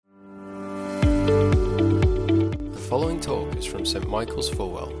The following talk is from St. Michael's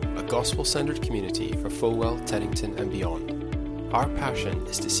Fulwell, a gospel-centered community for Fulwell, Teddington and beyond. Our passion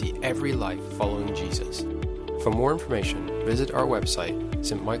is to see every life following Jesus. For more information, visit our website,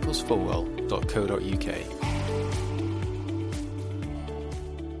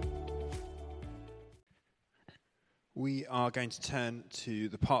 stmichaelsfulwell.co.uk. We are going to turn to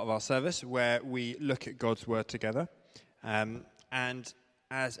the part of our service where we look at God's Word together. And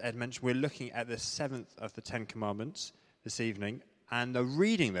as Ed mentioned, we're looking at the 7th of the 10 Commandments this evening. And the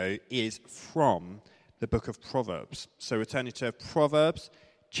reading, though, is from the book of Proverbs. So we're turning to Proverbs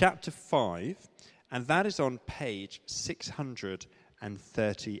chapter 5, and that is on page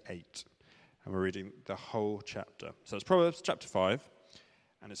 638. And we're reading the whole chapter. So it's Proverbs chapter 5.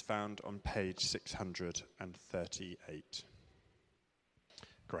 And it's found on page 638.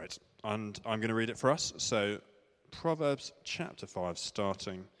 Great. And I'm going to read it for us. So, Proverbs chapter 5,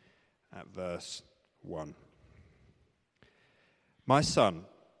 starting at verse 1. My son,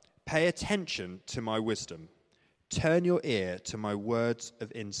 pay attention to my wisdom. Turn your ear to my words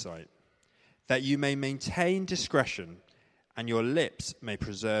of insight, that you may maintain discretion and your lips may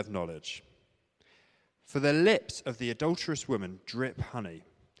preserve knowledge. For the lips of the adulterous woman drip honey,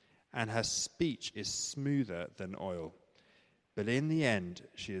 and her speech is smoother than oil. But in the end,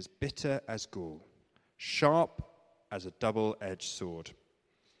 she is bitter as gall, sharp as a double-edged sword.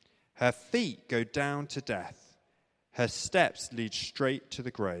 Her feet go down to death. Her steps lead straight to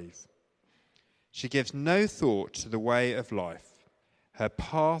the grave. She gives no thought to the way of life. Her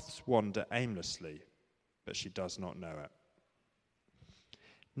paths wander aimlessly, but she does not know it.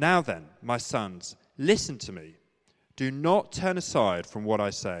 Now then, my sons, listen to me. Do not turn aside from what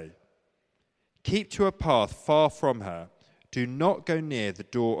I say. Keep to a path far from her. Do not go near the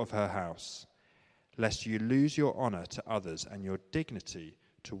door of her house, lest you lose your honor to others and your dignity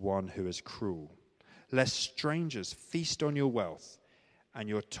to one who is cruel. Lest strangers feast on your wealth and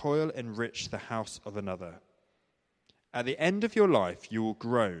your toil enrich the house of another. At the end of your life you will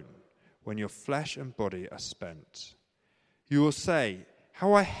groan when your flesh and body are spent. You will say,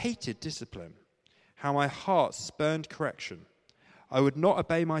 how I hated discipline, how my heart spurned correction. I would not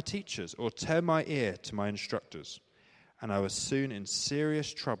obey my teachers or turn my ear to my instructors, and I was soon in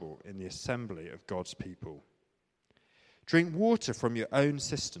serious trouble in the assembly of God's people. Drink water from your own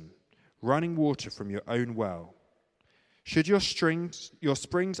cistern, running water from your own well. Should your springs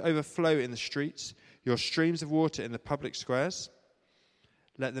overflow in the streets, your streams of water in the public squares?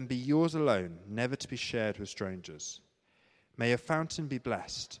 Let them be yours alone, never to be shared with strangers. May your fountain be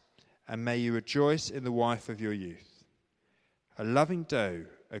blessed, and may you rejoice in the wife of your youth. A loving doe,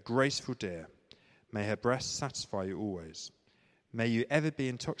 a graceful deer, may her breast satisfy you always. May you ever be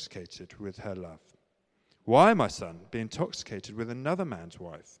intoxicated with her love. Why, my son, be intoxicated with another man's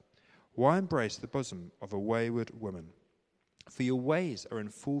wife? Why embrace the bosom of a wayward woman? For your ways are in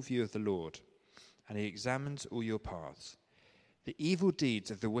full view of the Lord, and he examines all your paths. The evil deeds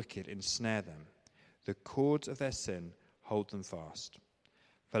of the wicked ensnare them. The cords of their sin hold them fast.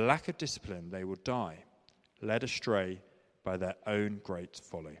 For lack of discipline they will die, led astray by their own great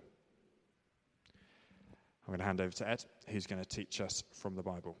folly. I'm going to hand over to Ed, who's going to teach us from the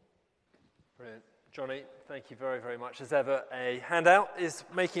Bible. Brilliant. Johnny, thank you very, very much. As ever, a handout is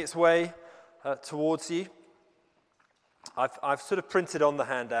making its way towards you. I've sort of printed on the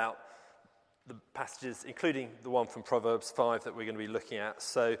handout the passages, including the one from Proverbs 5 that we're going to be looking at.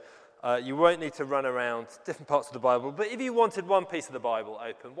 So you won't need to run around different parts of the Bible. But if you wanted one piece of the Bible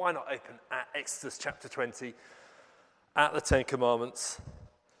open, why not open at Exodus chapter 20, at the 10 Commandments?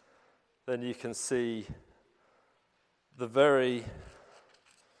 Then you can see the very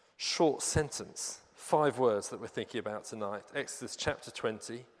short sentence, 5 words that we're thinking about tonight. Exodus chapter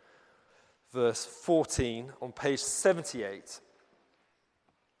 20, verse 14 on page 78.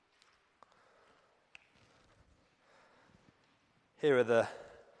 Here are the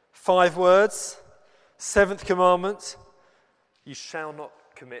 5 words. 7th commandment, you shall not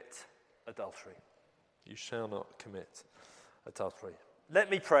commit adultery. You shall not commit adultery. Let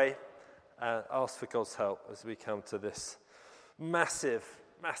me pray and ask for God's help as we come to this massive,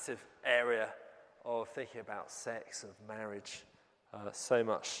 massive area of thinking about sex, of marriage. So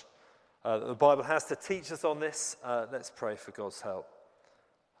much that the Bible has to teach us on this. Let's pray for God's help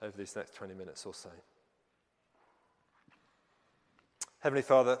over these next 20 minutes or so. Heavenly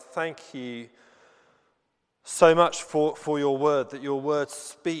Father, thank you so much for your word, that your word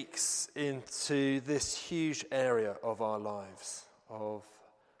speaks into this huge area of our lives, of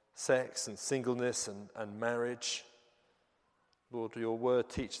sex and singleness and marriage. Lord, your word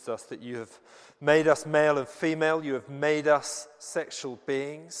teaches us that you have made us male and female, you have made us sexual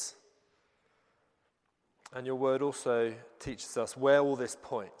beings, And your word also teaches us where all this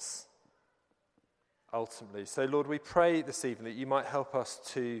points, ultimately. So, Lord, we pray this evening that you might help us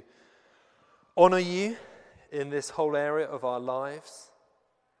to honour you in this whole area of our lives.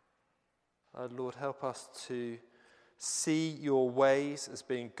 Lord, help us to see your ways as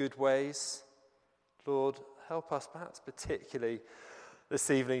being good ways. Lord, help us perhaps particularly this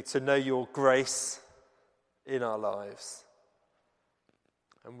evening to know your grace in our lives.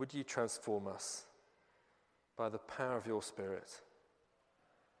 And would you transform us by the power of your Spirit?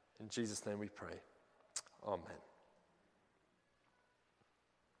 In Jesus' name we pray. Amen.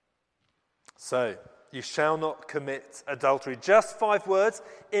 So, you shall not commit adultery. Just 5 words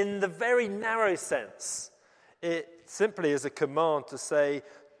in the very narrow sense. It simply is a command to say,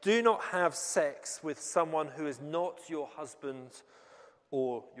 do not have sex with someone who is not your husband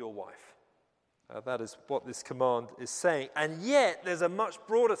or your wife. That is what this command is saying. And yet, there's a much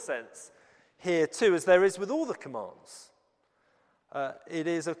broader sense here too, as there is with all the commands. It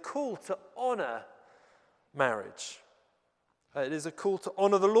is a call to honour marriage. It is a call to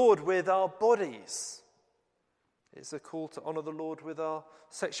honour the Lord with our bodies. It's a call to honour the Lord with our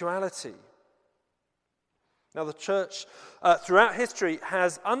sexuality. Now, the church throughout history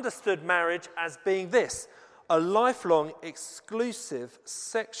has understood marriage as being this: a lifelong, exclusive,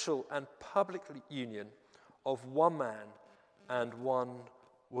 sexual and public union of one man and one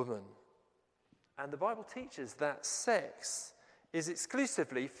woman. And the Bible teaches that sex is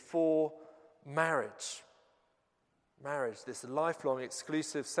exclusively for marriage. Marriage, this lifelong,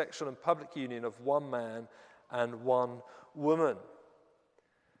 exclusive, sexual and public union of one man and one woman.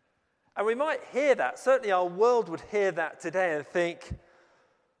 And we might hear that, certainly our world would hear that today and think,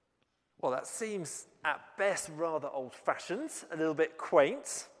 well, that seems at best rather old-fashioned, a little bit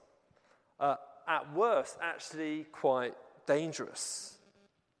quaint, at worst actually quite dangerous.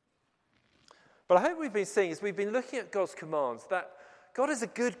 But I hope we've been seeing, as we've been looking at God's commands, that God is a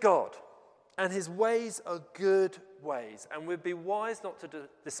good God and his ways are good ways, and we'd be wise not to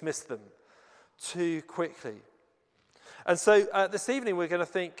dismiss them too quickly. And so this evening we're going to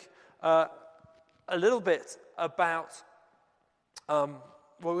think a little bit about, we're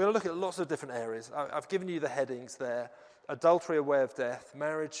going to look at lots of different areas. I've given you the headings there: adultery, a way of death;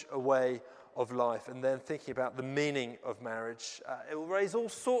 marriage, a way of life; and then thinking about the meaning of marriage. It will raise all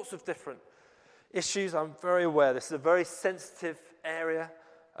sorts of different issues. I'm very aware this is a very sensitive area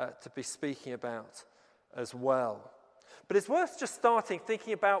to be speaking about as well. But it's worth just starting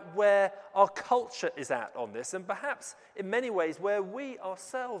thinking about where our culture is at on this, and perhaps in many ways where we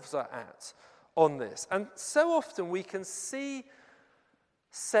ourselves are at on this. And so often we can see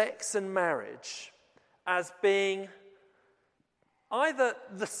sex and marriage as being either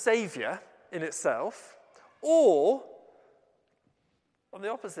the saviour in itself, or on the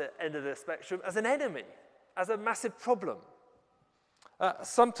opposite end of the spectrum, as an enemy, as a massive problem.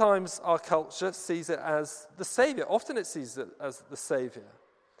 Sometimes our culture sees it as the saviour. Often it sees it as the saviour.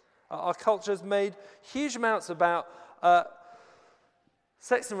 Our culture has made huge amounts about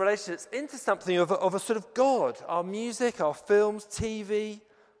sex and relationships into something of a sort of God. Our music, our films, TV,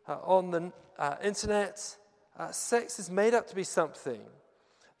 on the internet, sex is made up to be something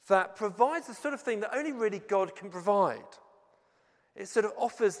that provides the sort of thing that only really God can provide. It sort of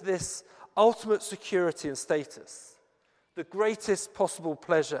offers this ultimate security and status, the greatest possible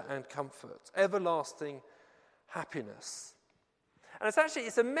pleasure and comfort, everlasting happiness. And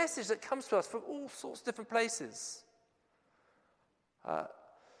it's a message that comes to us from all sorts of different places.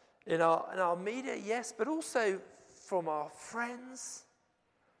 In our media, yes, but also from our friends,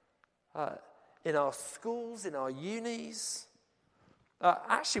 in our schools, in our unis.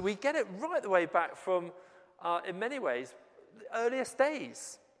 Actually, we get it right the way back from, in many ways, the earliest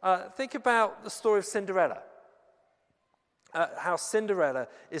days. Think about the story of Cinderella. How Cinderella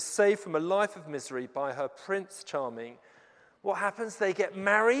is saved from a life of misery by her Prince Charming. What happens? They get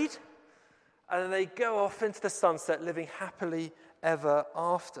married, and then they go off into the sunset, living happily ever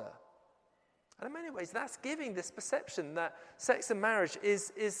after. And in many ways, that's giving this perception that sex and marriage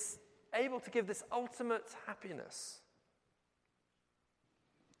is able to give this ultimate happiness.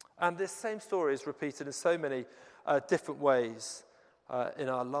 And this same story is repeated in so many different ways in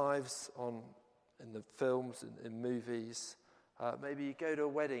our lives, in the films, in movies. Maybe you go to a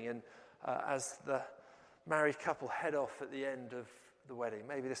wedding and as the married couple head off at the end of the wedding,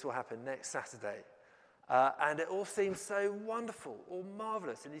 maybe this will happen next Saturday, and it all seems so wonderful, all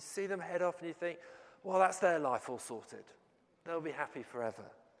marvellous, and you see them head off and you think, well, that's their life all sorted. They'll be happy forever.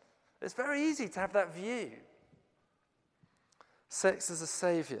 It's very easy to have that view. Sex as a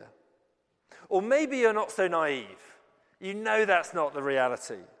saviour. Or maybe you're not so naive. You know that's not the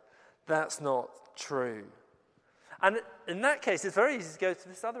reality. That's not true. And in that case, it's very easy to go to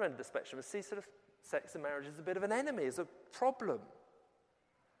this other end of the spectrum and see sort of sex and marriage as a bit of an enemy, as a problem.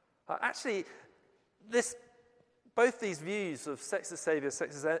 Actually, both these views of sex as saviour,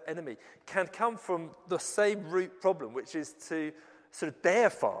 sex as enemy, can come from the same root problem, which is to sort of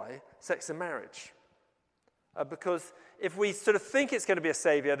deify sex and marriage. Because if we sort of think it's going to be a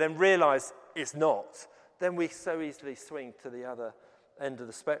saviour, then realise it's not, then we so easily swing to the other end of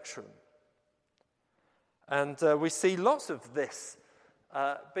the spectrum. And we see lots of this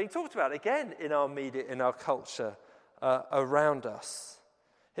being talked about, again, in our media, in our culture around us.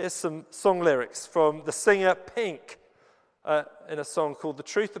 Here's some song lyrics from the singer Pink in a song called The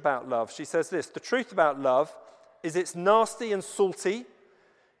Truth About Love. She says this: "The truth about love is it's nasty and salty,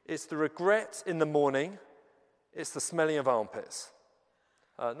 it's the regret in the morning, it's the smelling of armpits."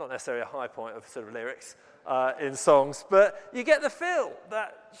 Not necessarily a high point of sort of lyrics in songs, but you get the feel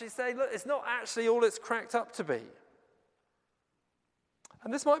that she's saying, look, it's not actually all it's cracked up to be.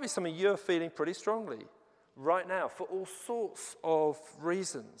 And this might be something you're feeling pretty strongly right now for all sorts of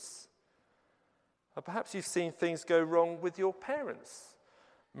reasons. Perhaps you've seen things go wrong with your parents'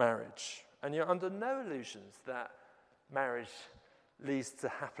 marriage, and you're under no illusions that marriage leads to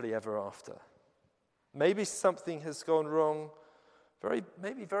happily ever after. Maybe something has gone wrong,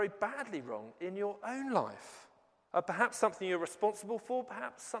 maybe very badly wrong in your own life. Perhaps something you're responsible for,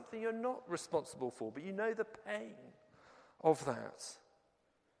 perhaps something you're not responsible for, but you know the pain of that.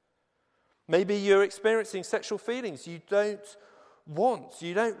 Maybe you're experiencing sexual feelings you don't want,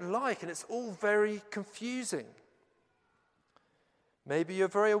 you don't like, and it's all very confusing. Maybe you're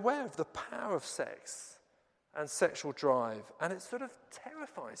very aware of the power of sex and sexual drive, and it sort of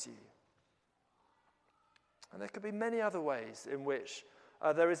terrifies you. And there could be many other ways in which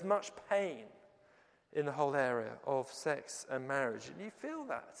there is much pain in the whole area of sex and marriage, and you feel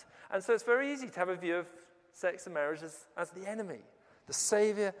that. And so it's very easy to have a view of sex and marriage as the enemy, the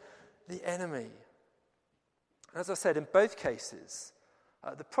saviour, the enemy. As I said, in both cases,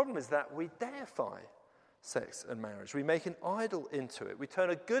 the problem is that we deify sex and marriage. We make an idol into it. We turn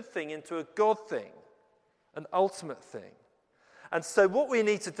a good thing into a God thing, an ultimate thing. And so what we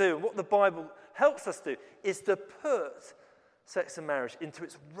need to do, and what the Bible helps us do, is to put sex and marriage into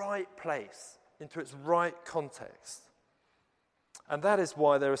its right place, into its right context. And that is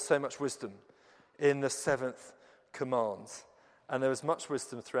why there is so much wisdom in the seventh command. And there is much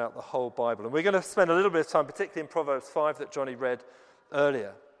wisdom throughout the whole Bible. And we're going to spend a little bit of time, particularly in Proverbs 5 that Johnny read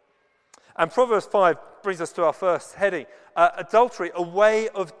earlier. And Proverbs 5 brings us to our first heading, adultery, a way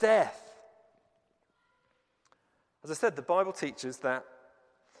of death. As I said, the Bible teaches that,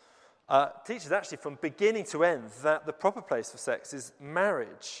 actually from beginning to end, that the proper place for sex is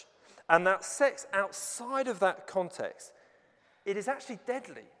marriage. And that sex outside of that context, it is actually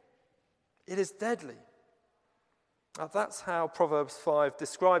deadly. It is deadly. That's how Proverbs 5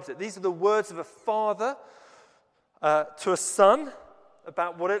 describes it. These are the words of a father to a son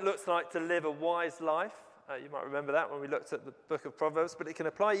about what it looks like to live a wise life. You might remember that when we looked at the book of Proverbs, but it can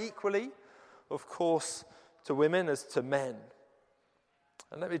apply equally, of course, to women as to men.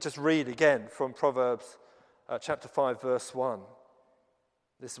 And let me just read again from Proverbs chapter 5, verse 1.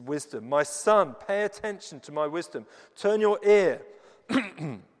 This wisdom. "My son, pay attention to my wisdom. Turn your ear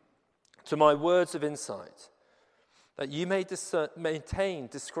to my words of insight, that you may maintain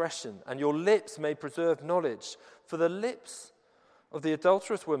discretion, and your lips may preserve knowledge. For the lips of the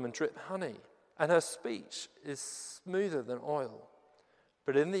adulterous woman drip honey, and her speech is smoother than oil.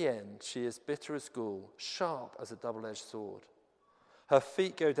 But in the end she is bitter as gall, sharp as a double-edged sword. Her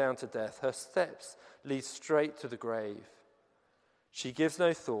feet go down to death, her steps lead straight to the grave. She gives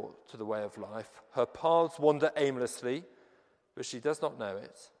no thought to the way of life. Her paths wander aimlessly, but she does not know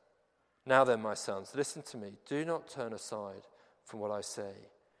it. Now then, my sons, listen to me. Do not turn aside from what I say.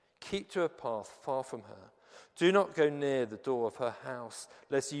 Keep to a path far from her. Do not go near the door of her house,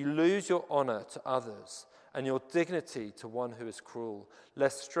 lest you lose your honor to others and your dignity to one who is cruel,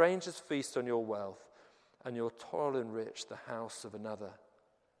 lest strangers feast on your wealth and your toil enrich the house of another.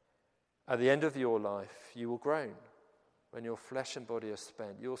 At the end of your life, you will groan. When your flesh and body are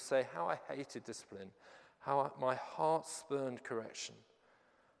spent, you will say, how I hated discipline, how my heart spurned correction.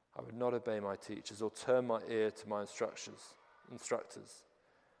 I would not obey my teachers or turn my ear to my instructors.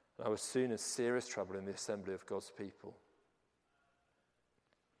 And I was soon in serious trouble in the assembly of God's people.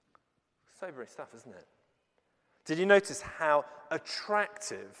 Sobering stuff, isn't it? Did you notice how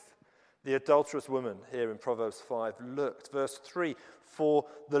attractive the adulterous woman here in Proverbs 5 looked? Verse 3, for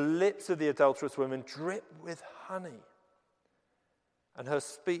the lips of the adulterous woman drip with honey, and her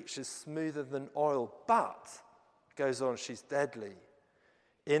speech is smoother than oil, but, goes on, she's deadly.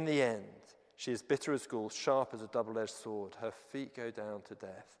 In the end, She is bitter as gall, sharp as a double-edged sword. Her feet go down to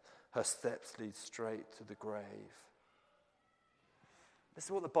death. Her steps lead straight to the grave. This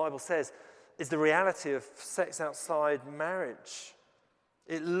is what the Bible says is the reality of sex outside marriage.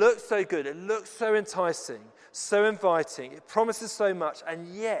 It looks so good, it looks so enticing, so inviting, it promises so much,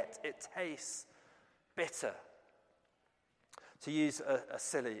 and yet it tastes bitter. To use a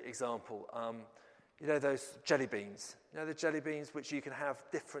silly example, you know those jelly beans? You know the jelly beans which you can have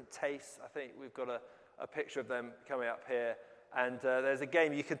different tastes? I think we've got a picture of them coming up here. And there's a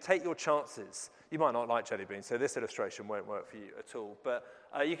game, you can take your chances. You might not like jelly beans, so this illustration won't work for you at all. But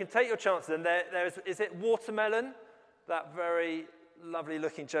you can take your chances. And is it watermelon, that very lovely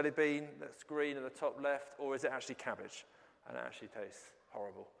looking jelly bean that's green in the top left, or is it actually cabbage? And it actually tastes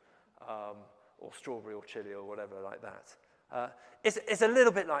horrible. Or strawberry or chili or whatever like that. It's a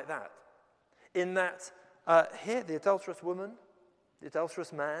little bit like that. In that here, the adulterous woman, the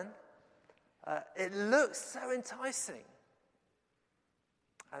adulterous man, it looks so enticing.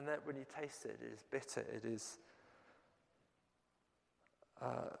 And then when you taste it, it is bitter. It is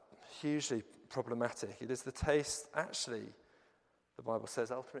hugely problematic. It is the taste, actually, the Bible says,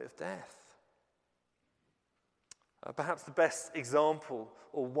 ultimately of death. Perhaps the best example,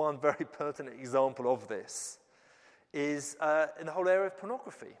 or one very pertinent example of this, is in the whole area of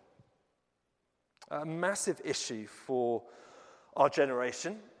pornography. A massive issue for our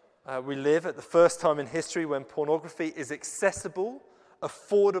generation. We live at the first time in history when pornography is accessible,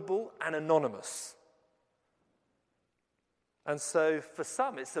 affordable, and anonymous. And so for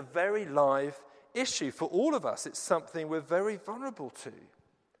some, it's a very live issue. For all of us, it's something we're very vulnerable to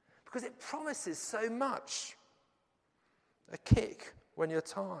because it promises so much. A kick when you're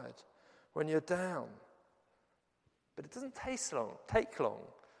tired, when you're down. But it doesn't take long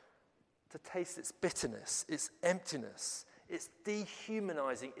to taste its bitterness, its emptiness, its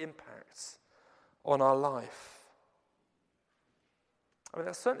dehumanizing impacts on our life. I mean,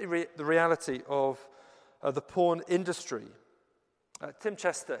 that's certainly the reality of the porn industry. Tim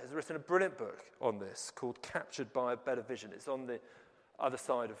Chester has written a brilliant book on this called Captured by a Better Vision. It's on the other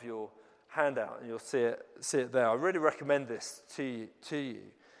side of your handout, and you'll see it there. I really recommend this to you.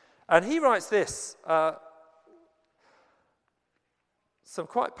 And he writes this, some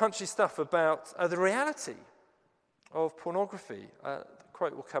quite punchy stuff about the reality of pornography. The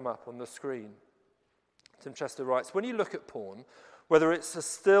quote will come up on the screen. Tim Chester writes, when you look at porn, whether it's a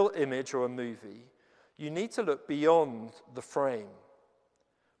still image or a movie, you need to look beyond the frame.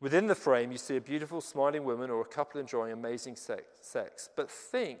 Within the frame, you see a beautiful smiling woman or a couple enjoying amazing sex. But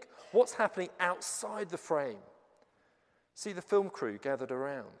think, what's happening outside the frame? See the film crew gathered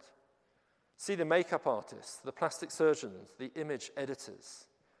around. See the makeup artists, the plastic surgeons, the image editors.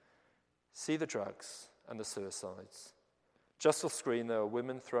 See the drugs and the suicides. Just off screen, there are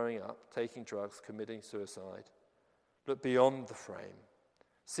women throwing up, taking drugs, committing suicide. Look beyond the frame.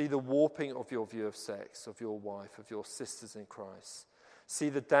 See the warping of your view of sex, of your wife, of your sisters in Christ. See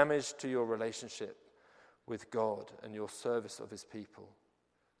the damage to your relationship with God and your service of his people.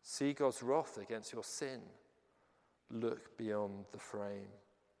 See God's wrath against your sin. Look beyond the frame.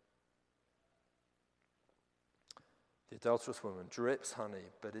 The adulterous woman drips honey,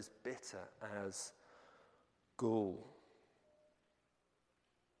 but is bitter as gall.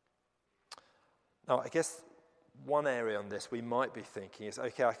 Now, I guess one area on this we might be thinking is,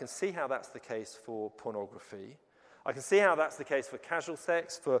 okay, I can see how that's the case for pornography. I can see how that's the case for casual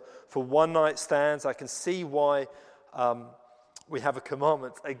sex, for one-night stands. I can see why we have a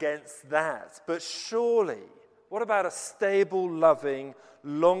commandment against that. But surely, what about a stable, loving,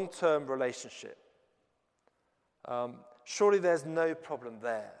 long-term relationship? Surely there's no problem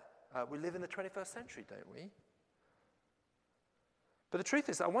there. We live in the 21st century, don't we? But the truth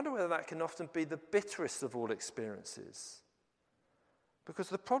is, I wonder whether that can often be the bitterest of all experiences. Because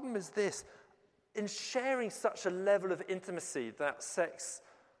the problem is this. In sharing such a level of intimacy that sex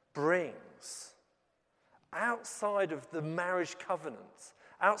brings, outside of the marriage covenant,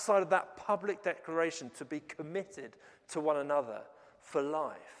 outside of that public declaration to be committed to one another for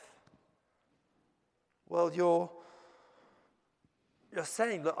life, well, you're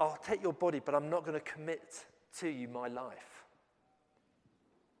saying, look, I'll take your body, but I'm not going to commit to you my life.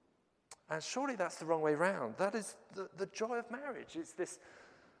 And surely that's the wrong way round. That is the joy of marriage. It's this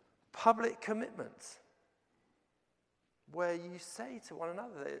public commitment where you say to one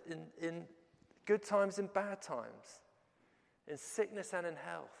another in good times and bad times, in sickness and in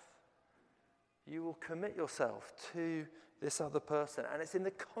health, you will commit yourself to this other person. And it's in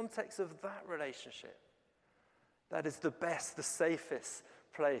the context of that relationship that is the best, the safest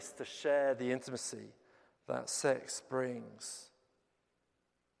place to share the intimacy that sex brings.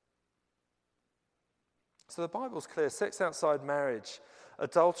 So the Bible's clear. Sex outside marriage,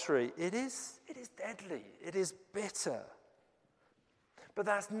 adultery, it is deadly. It is bitter. But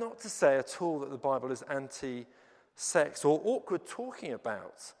that's not to say at all that the Bible is anti-sex or awkward talking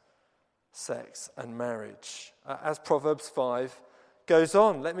about sex and marriage. As Proverbs 5 goes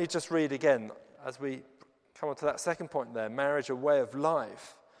on, let me just read again as we come on to that second point there, marriage, a way of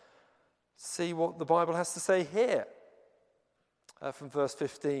life. See what the Bible has to say here. From verse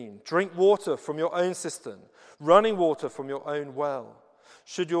 15, drink water from your own cistern, running water from your own well.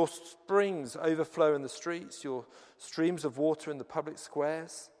 Should your springs overflow in the streets, your streams of water in the public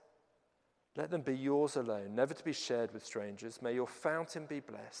squares? Let them be yours alone, never to be shared with strangers. May your fountain be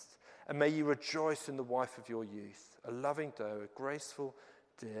blessed, and may you rejoice in the wife of your youth, a loving doe, a graceful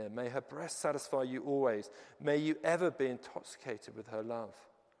deer. May her breast satisfy you always. May you ever be intoxicated with her love.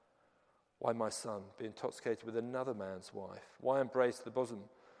 Why, my son, be intoxicated with another man's wife? Why embrace the bosom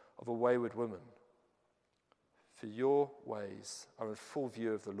of a wayward woman? For your ways are in full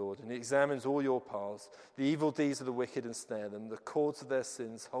view of the Lord, and he examines all your paths. The evil deeds of the wicked ensnare them. The cords of their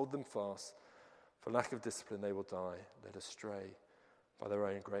sins hold them fast. For lack of discipline they will die, led astray by their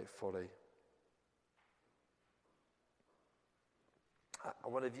own great folly. I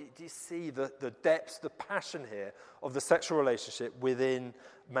wonder, do you see the depths, the passion here of the sexual relationship within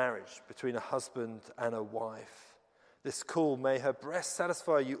marriage between a husband and a wife? This call, may her breast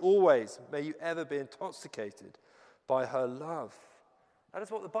satisfy you always. May you ever be intoxicated by her love. That is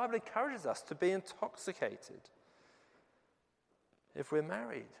what the Bible encourages us, to be intoxicated if we're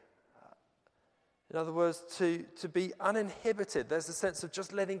married. In other words, to be uninhibited. There's a sense of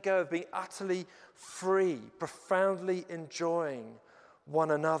just letting go, of being utterly free, profoundly enjoying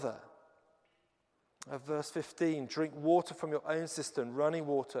one another. Verse 15, drink water from your own cistern, running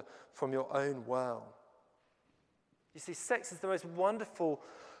water from your own well. You see, sex is the most wonderful,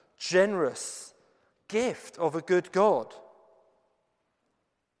 generous gift of a good God.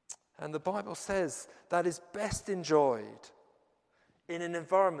 And the Bible says that is best enjoyed in an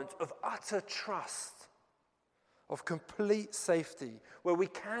environment of utter trust, of complete safety, where we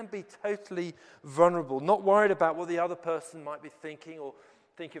can be totally vulnerable, not worried about what the other person might be thinking, or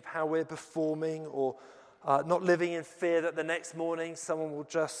think of how we're performing, or not living in fear that the next morning someone will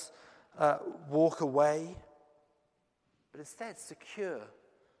just walk away, but instead secure,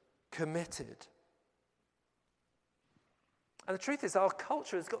 committed. And the truth is, our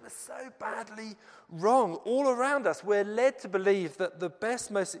culture has got this so badly wrong. All around us, we're led to believe that the best,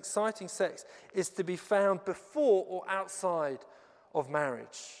 most exciting sex is to be found before or outside of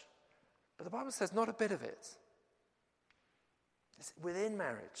marriage. But the Bible says not a bit of it. It's within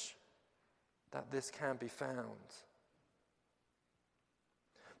marriage that this can be found.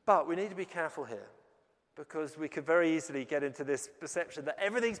 But we need to be careful here, because we could very easily get into this perception that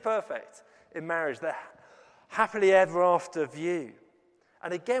everything's perfect in marriage, the happily ever after view.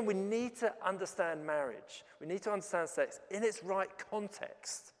 And again, we need to understand marriage. We need to understand sex in its right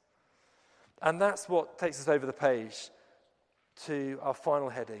context. And that's what takes us over the page to our final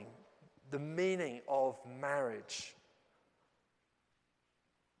heading, the meaning of marriage.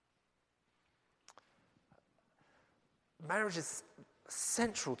 Marriage is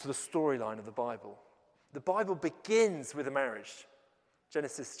central to the storyline of the Bible. The Bible begins with a marriage.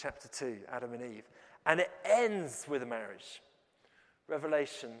 Genesis chapter 2, Adam and Eve. And it ends with a marriage.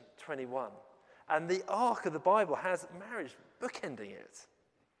 Revelation 21. And the arc of the Bible has marriage bookending it.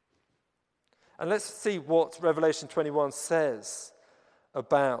 And let's see what Revelation 21 says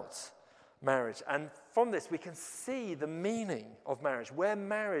about marriage. And from this we can see the meaning of marriage, where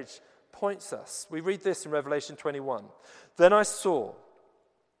marriage points us. We read this in Revelation 21. Then I saw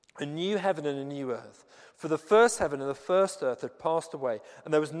a new heaven and a new earth, for the first heaven and the first earth had passed away,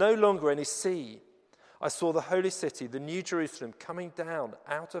 and there was no longer any sea. I saw the holy city, the new Jerusalem, coming down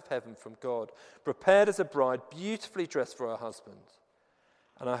out of heaven from God, prepared as a bride, beautifully dressed for her husband.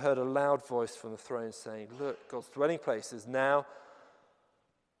 And I heard a loud voice from the throne saying, look, God's dwelling place is now...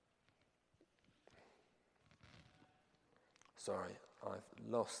 Sorry, I've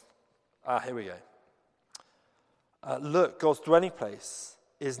lost... here we go. Look, God's dwelling place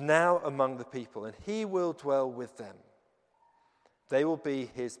is now among the people, and he will dwell with them. They will be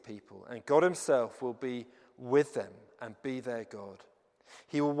his people, and God himself will be with them and be their God.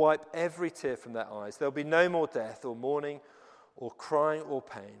 He will wipe every tear from their eyes. There will be no more death or mourning or crying or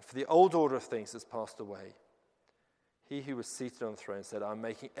pain, for the old order of things has passed away. He who was seated on the throne said, I'm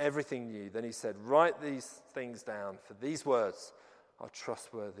making everything new. Then he said, write these things down, for these words are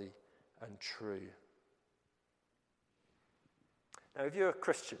trustworthy and true. Now, if you're a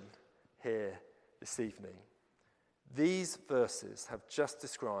Christian here this evening, these verses have just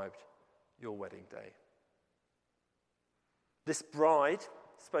described your wedding day. This bride,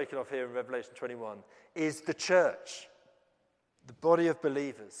 spoken of here in Revelation 21, is the church, the body of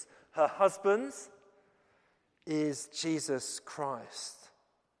believers. Her husband is Jesus Christ.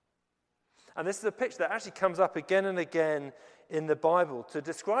 And this is a picture that actually comes up again and again in the Bible to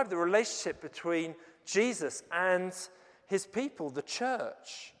describe the relationship between Jesus and his people, the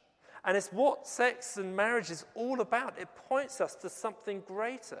church. And it's what sex and marriage is all about. It points us to something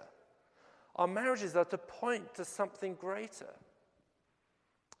greater. Our marriages are to point to something greater.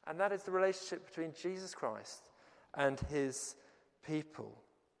 And that is the relationship between Jesus Christ and his people.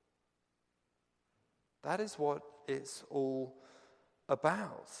 That is what it's all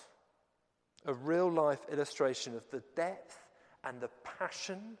about. A real-life illustration of the depth and the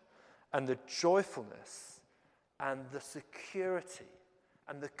passion and the joyfulness and the security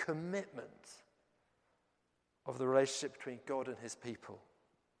and the commitment of the relationship between God and his people.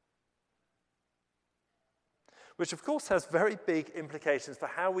 Which, of course, has very big implications for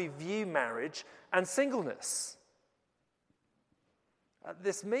how we view marriage and singleness.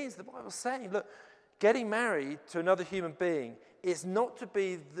 This means the Bible's saying, look, getting married to another human being is not to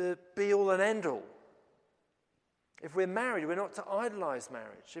be the be-all and end-all. If we're married, we're not to idolize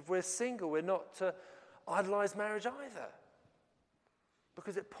marriage. If we're single, we're not to idolize marriage either.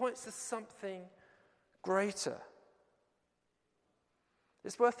 Because it points to something greater.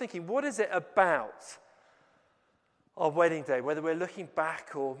 It's worth thinking, what is it about our wedding day, whether we're looking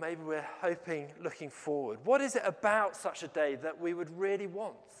back or maybe we're hoping looking forward? What is it about such a day that we would really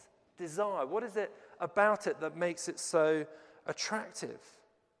want, desire? What is it about it that makes it so attractive?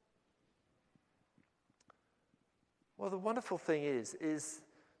 Well, the wonderful thing is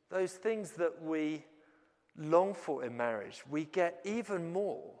those things that we long for in marriage, we get even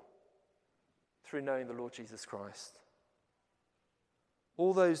more through knowing the Lord Jesus Christ.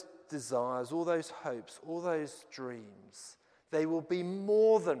 All those desires, all those hopes, all those dreams, they will be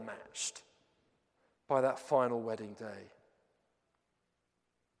more than matched by that final wedding day.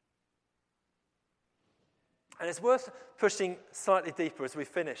 And it's worth pushing slightly deeper as we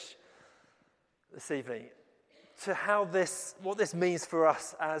finish this evening to what this means for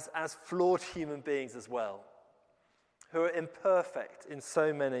us as flawed human beings as well, who are imperfect in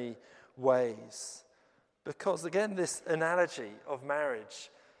so many ways. Because again, this analogy of marriage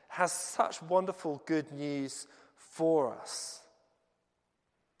has such wonderful good news for us.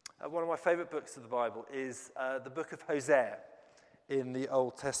 One of my favorite books of the Bible is the book of Hosea in the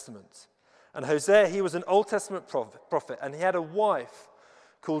Old Testament. And Hosea, he was an Old Testament prophet, and he had a wife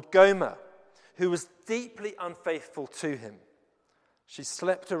called Gomer, who was deeply unfaithful to him. She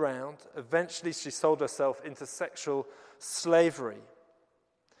slept around. Eventually, she sold herself into sexual slavery.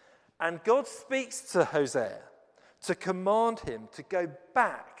 And God speaks to Hosea to command him to go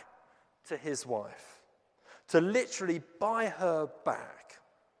back to his wife, to literally buy her back.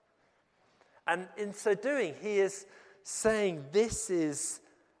 And in so doing, he is saying, this is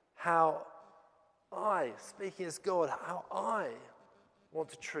how I, speaking as God, how I want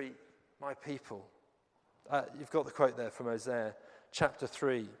to treat my people. You've got the quote there from Hosea chapter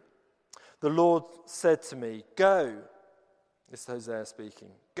 3. The Lord said to me, go, this is Hosea speaking,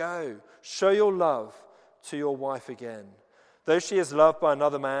 go, show your love to your wife again. Though she is loved by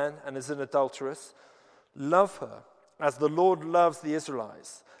another man and is an adulteress, love her as the Lord loves the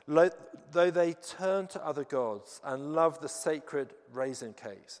Israelites, though they turn to other gods and love the sacred raisin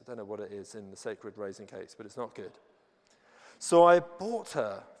cakes. I don't know what it is in the sacred raisin cakes, but it's not good. So I bought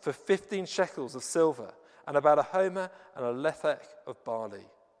her for 15 shekels of silver and about a homer and a lethek of barley.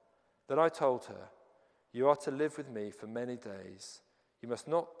 Then I told her, you are to live with me for many days. You must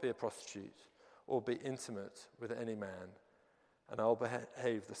not be a prostitute or be intimate with any man, and I'll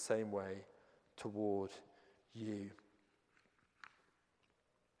behave the same way toward you.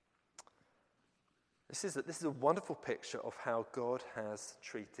 This is a wonderful picture of how God has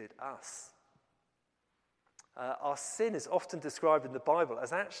treated us. Our sin is often described in the Bible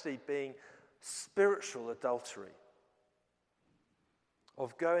as actually being spiritual adultery,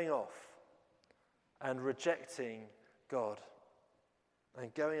 of going off and rejecting God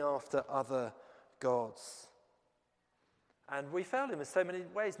and going after other gods. And we fail him in so many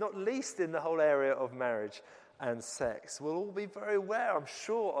ways, not least in the whole area of marriage and sex. We'll all be very aware, I'm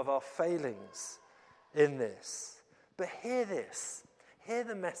sure, of our failings in this. But hear this. Hear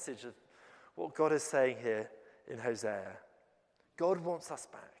the message of what God is saying here in Hosea. God wants us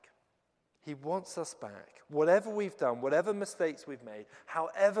back. He wants us back. Whatever we've done, whatever mistakes we've made,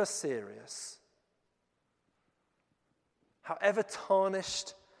 however serious, however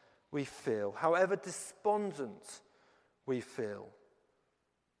tarnished we feel, however despondent we feel,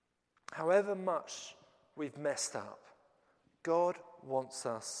 however much we've messed up, God wants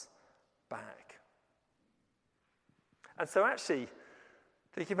us back. And so actually,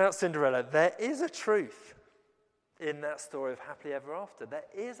 thinking about Cinderella, there is a truth in that story of happily ever after. There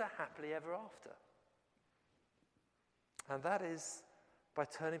is a happily ever after. And that is by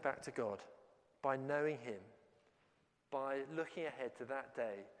turning back to God, by knowing him, by looking ahead to that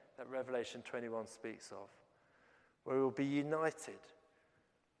day that Revelation 21 speaks of, where we will be united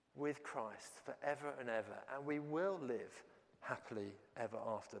with Christ forever and ever, and we will live happily ever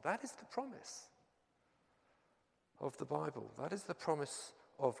after. That is the promise of the Bible. That is the promise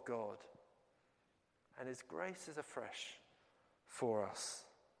of God. And his grace is afresh for us,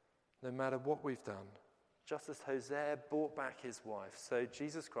 no matter what we've done. Just as Hosea bought back his wife, so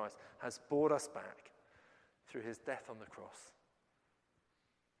Jesus Christ has bought us back through his death on the cross,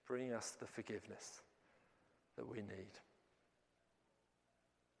 bringing us the forgiveness that we need.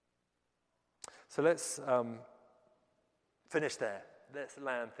 So let's finish there. Let's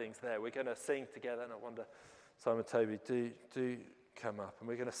land things there. We're going to sing together, and I wonder, Simon, Toby, do come up. And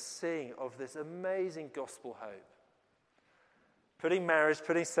we're going to sing of this amazing gospel hope. Putting marriage,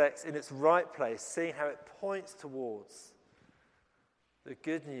 putting sex in its right place, seeing how it points towards the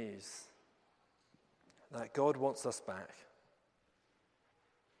good news that God wants us back.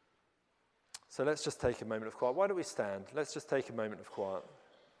 So let's just take a moment of quiet. Why don't we stand? Let's just take a moment of quiet.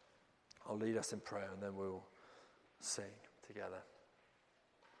 I'll lead us in prayer and then we'll sing together.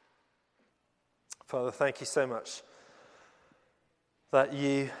 Father, thank you so much that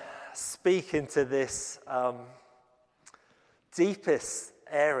you speak into this deepest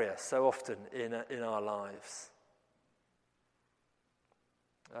area so often in our lives.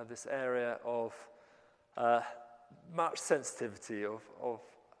 This area of much sensitivity, of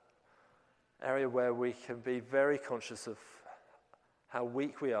area where we can be very conscious of how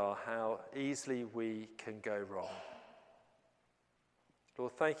weak we are, how easily we can go wrong.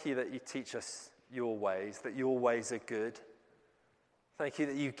 Lord, thank you that you teach us your ways, that your ways are good. Thank you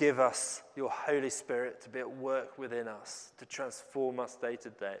that you give us your Holy Spirit to be at work within us, to transform us day to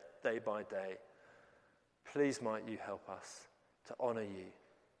day, day by day. Please might you help us to honor you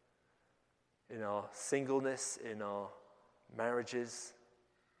in our singleness, in our marriages.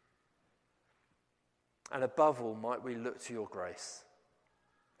 And above all, might we look to your grace,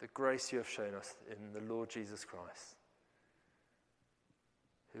 the grace you have shown us in the Lord Jesus Christ,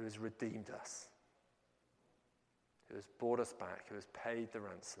 who has redeemed us, who has brought us back, who has paid the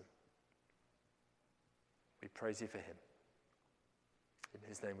ransom. We praise you for him. In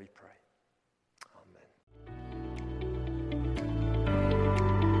his name we pray.